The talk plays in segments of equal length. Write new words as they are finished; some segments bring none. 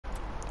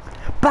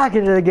Back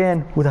at it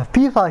again with a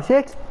FIFA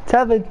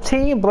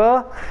 17,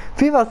 bro.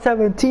 FIFA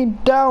 17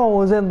 down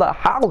was in the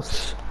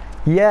house.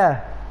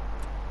 Yeah.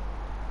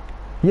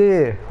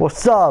 Yeah,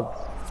 what's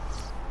up?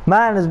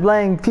 Man is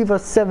playing FIFA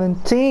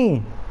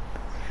 17.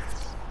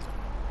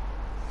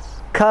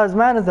 Cause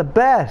man is the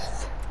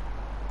best.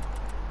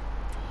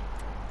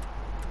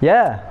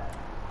 Yeah.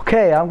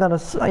 Okay, I'm gonna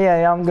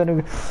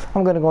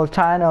go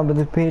China with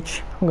the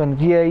pitch. I'm gonna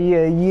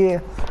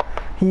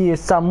yeah,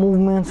 some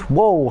movements.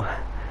 Whoa,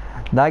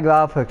 that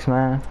graphics,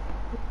 man,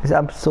 is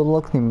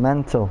absolutely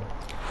mental.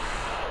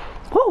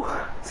 Whoa,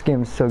 this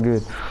game is so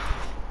good.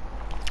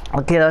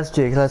 Okay, let's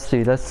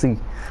see.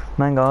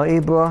 Man god, hey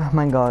bro,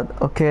 man god.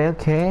 Okay, I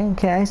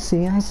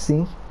see.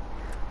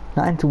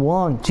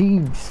 9-1,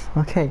 jeez.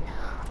 Okay,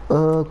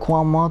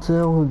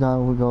 Quamato, we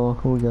go.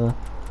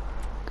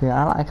 Okay,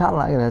 I like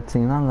that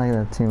team.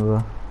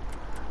 Bro.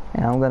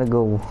 Yeah, I'm gonna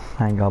go.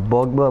 I got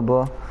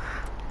Bogba,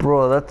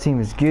 bro. That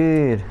team is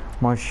good.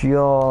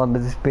 Martial,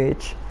 this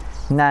bitch.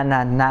 Nah.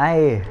 I'm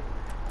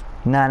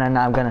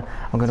gonna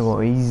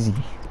go easy.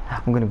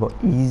 I'm gonna go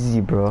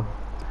easy, bro. I'm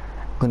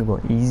gonna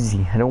go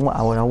easy. I don't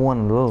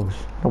want to lose.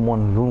 I don't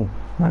want to lose.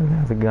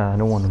 The guy, I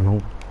don't want to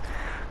lose.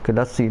 Okay,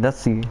 let's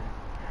see.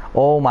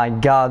 Oh my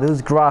God,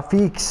 those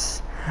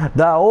graphics.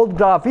 The old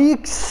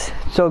graphics.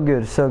 So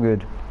good.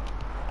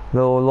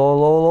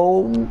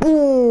 Low.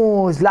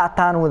 Boom!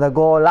 Zlatan with a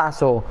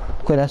golazo.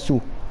 Okay,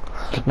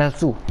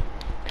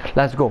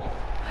 let's go,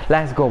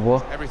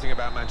 bro. Everything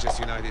about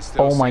Manchester United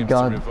still oh my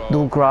God,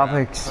 new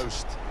graphics.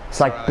 It's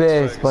like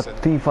this, but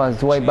FIFA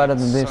is way better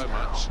than this.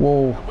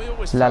 Whoa,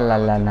 la.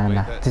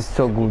 This is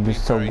so good,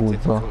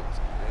 bro.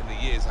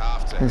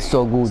 This is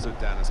so good.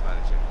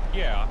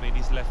 Yeah, I mean,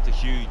 he's left a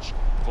huge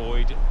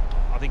void.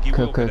 I think he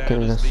will go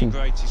down as the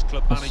greatest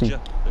club manager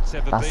that's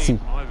ever been.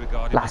 I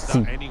regard him as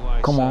that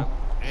anyway.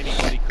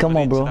 Come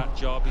on, bro.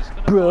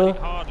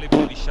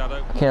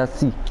 Okay, let's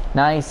see.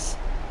 Nice,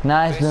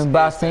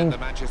 passing.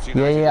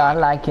 Yeah, I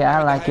like it.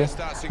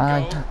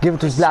 Give it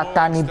to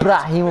Zlatan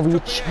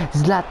Ibrahimovic.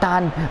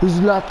 Zlatan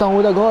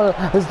with a goal.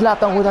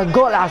 Zlatan with a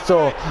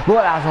golazo.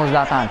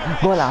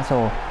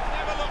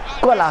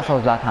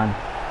 Zlatan.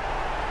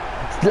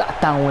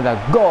 Zlatan with a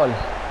goal.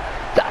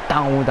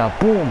 Zlatan with a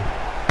boom.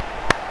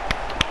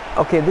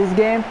 Okay, this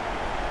game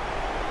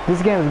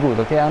is good.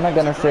 Okay, I'm not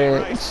gonna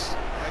say.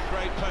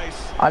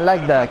 I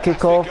like the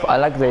kickoff. I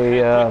like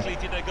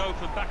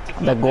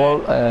the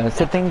goal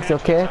settings.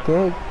 Okay.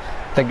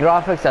 The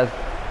graphics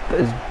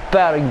is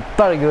very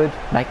good.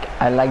 Like,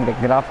 I like the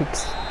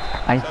graphics.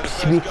 I'm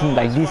speaking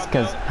like this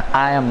because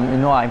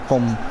I'm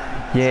from.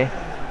 Yeah.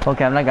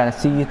 Okay, I'm not gonna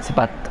see it,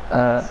 but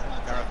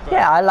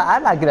yeah, I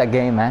like that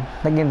game, man.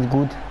 The game is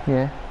good.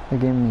 Yeah, the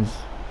game is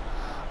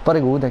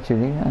very good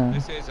actually.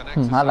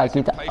 I like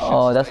it.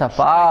 Oh, that's a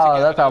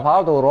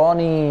foul to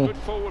Ronnie.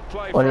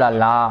 Oh la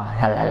la.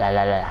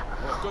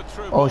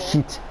 Oh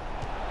shit.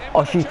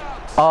 Oh,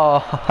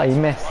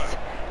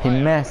 he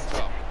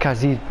missed.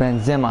 Cause he's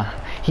Benzema,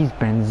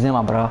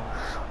 bro.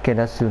 Okay,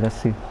 let's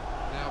see.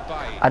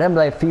 I didn't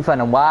play FIFA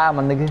in a while,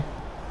 my nigga.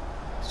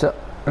 So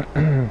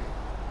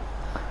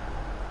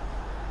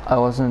I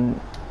wasn't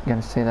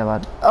gonna say that,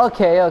 but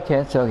okay.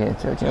 It's okay.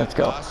 Let's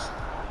go.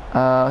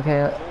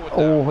 Okay.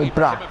 Oh,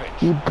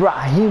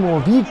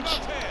 Ibrahimovic.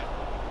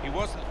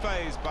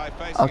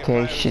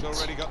 Okay, shit.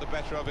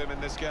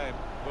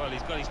 Well,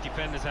 he's got his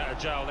defenders out of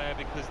jail there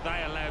because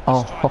they allowed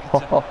the striker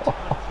to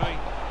free.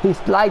 He's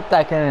slide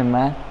tackling him,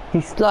 man.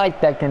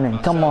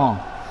 Come on.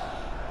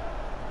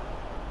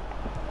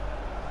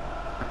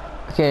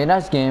 Okay,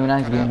 nice game.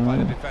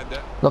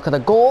 Look at the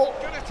goal.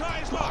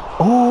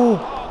 Oh,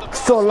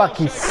 so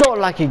lucky,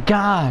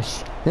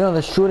 gosh. You know,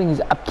 the shooting is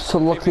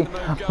absolutely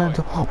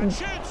mental.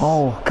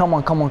 Oh, come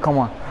on,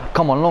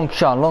 long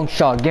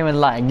shot. Give it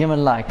light.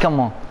 Come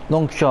on,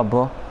 long shot,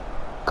 bro.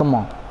 Come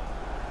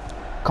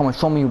on,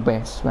 show me your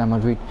best, Real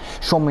Madrid.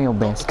 Show me your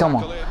best. Come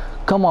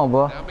on,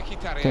 bro.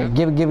 Okay,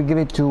 give it to give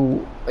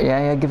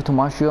it to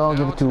Martial.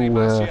 Give it to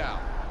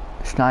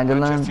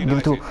Schneiderlin.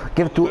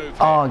 Give it to.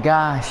 Oh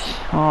gosh.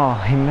 Oh,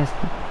 he missed.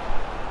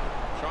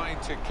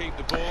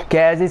 Okay,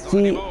 as you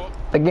see,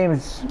 the game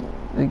is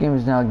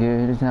not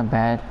good. It's not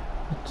bad.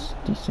 It's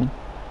decent.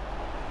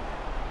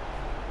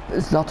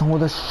 Zlatan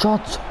with a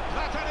shot.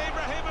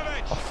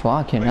 Oh,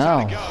 fucking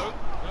hell.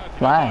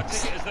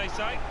 Relax.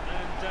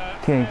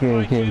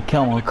 Okay.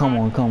 Come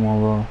on,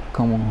 bro.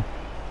 Come on.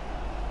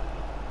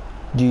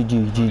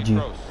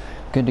 GG.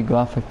 Good, the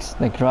graphics.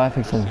 The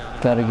graphics are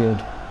very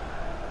good.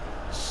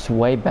 It's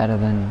way better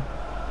than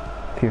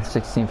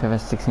FIFA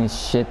 16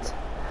 shit.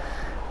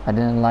 I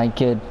didn't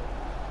like it.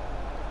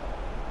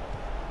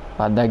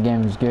 But that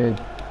game is good.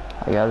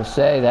 I gotta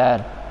say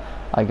that.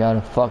 I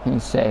gotta fucking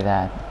say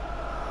that.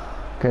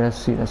 Okay, let's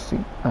see.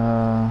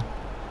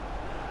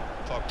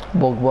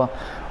 Bogba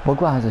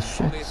has a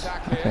shit.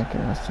 Okay,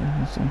 let's see.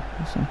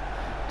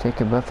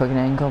 Take a perfect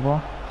angle, bro.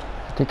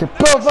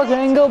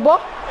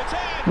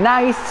 Now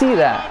you see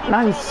that,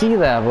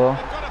 bro.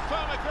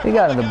 You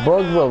got the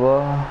Bogba,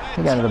 bro.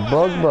 You got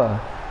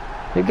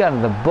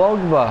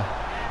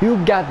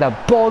the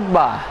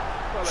Bogba.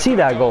 See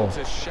that goal.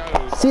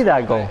 See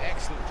that goal.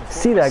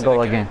 See that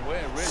goal again.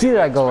 See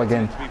that goal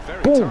again.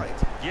 Boom.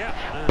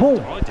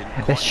 Boom.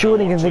 The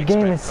shooting in the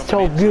game is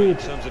so good.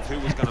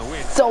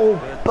 It's so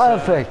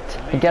perfect.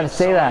 I gotta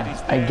say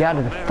that. I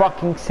gotta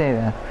fucking say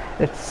that.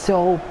 It's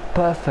so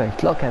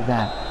perfect. Look at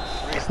that.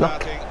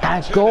 Look at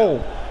that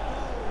goal.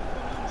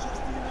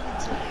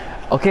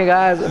 Okay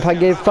guys, if I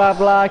get 5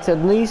 likes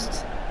at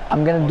least,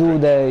 I'm gonna do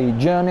the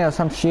journey or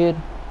some shit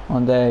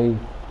on the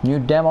new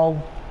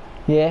demo.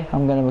 Yeah,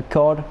 I'm gonna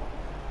record.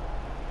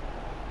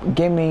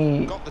 Give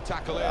me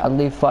at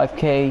least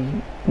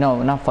 5k.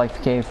 No, not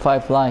 5k,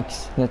 5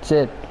 likes. That's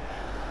it.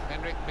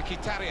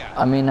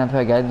 I mean, if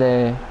I get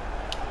the...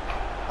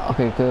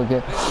 Okay.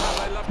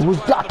 Who's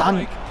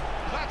Zlatan?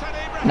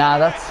 Nah,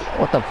 that's...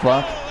 What the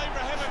fuck?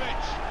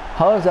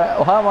 How is that?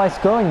 How am I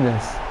scoring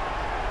this?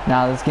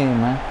 Nah, this game,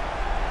 man.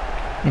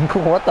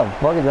 What the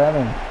fuck is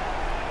happening?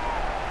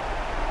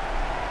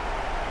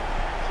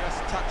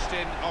 Just touched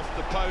in off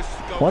the post.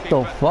 What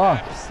the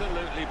fuck?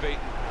 Absolutely beaten.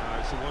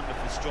 It's a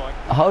wonderful strike.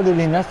 How did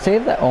he not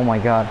save that? Oh my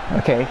god.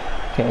 Okay.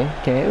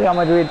 Real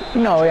Madrid.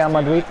 You know Real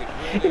Madrid.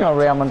 You know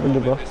Real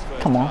Madrid, bro.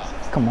 Come on.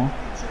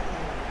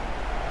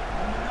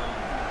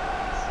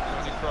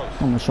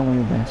 I'm gonna show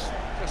you this.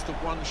 Just the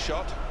one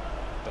shot,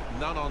 but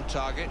none on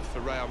target for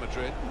Real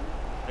Madrid.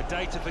 A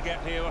day to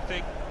forget here, I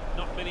think.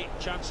 Not many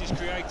chances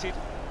created,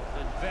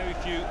 and very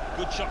few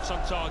good shots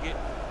on target.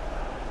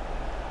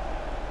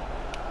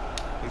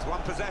 He's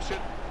one possession.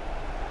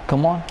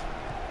 Come on.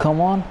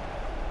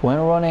 When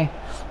running.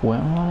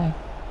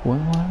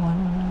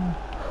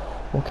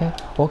 Okay.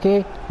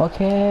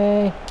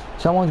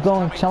 Someone's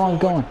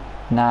going.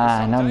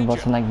 Nah, don't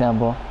bust it like that,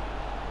 bro.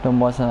 Don't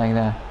bust it like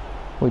that.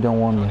 We don't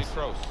want this.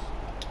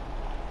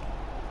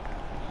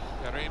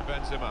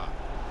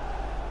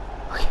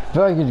 Okay,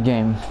 very good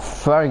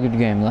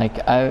game. Like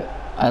I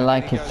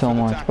like it so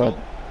much, but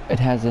it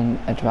has a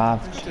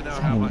draft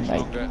and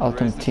like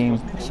ultimate team,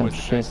 some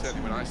shit.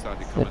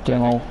 The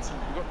demo.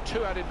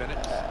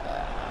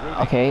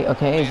 Okay,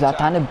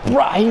 Zlatan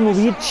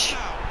Ibrahimovic.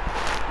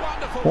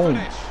 Boom.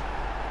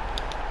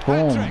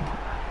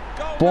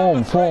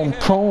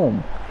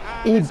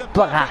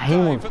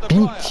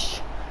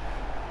 Ibrahimovic.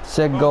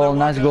 Sick goal,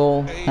 nice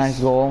goal. Nice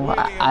goal.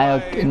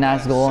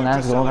 That's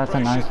a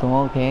nice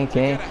goal.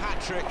 Okay.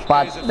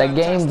 But the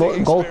game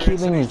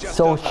goalkeeping is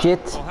so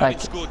shit.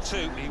 Like,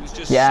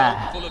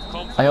 yeah.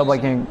 I hope I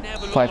can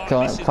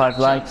 5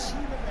 likes.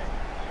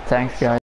 Thanks, guys.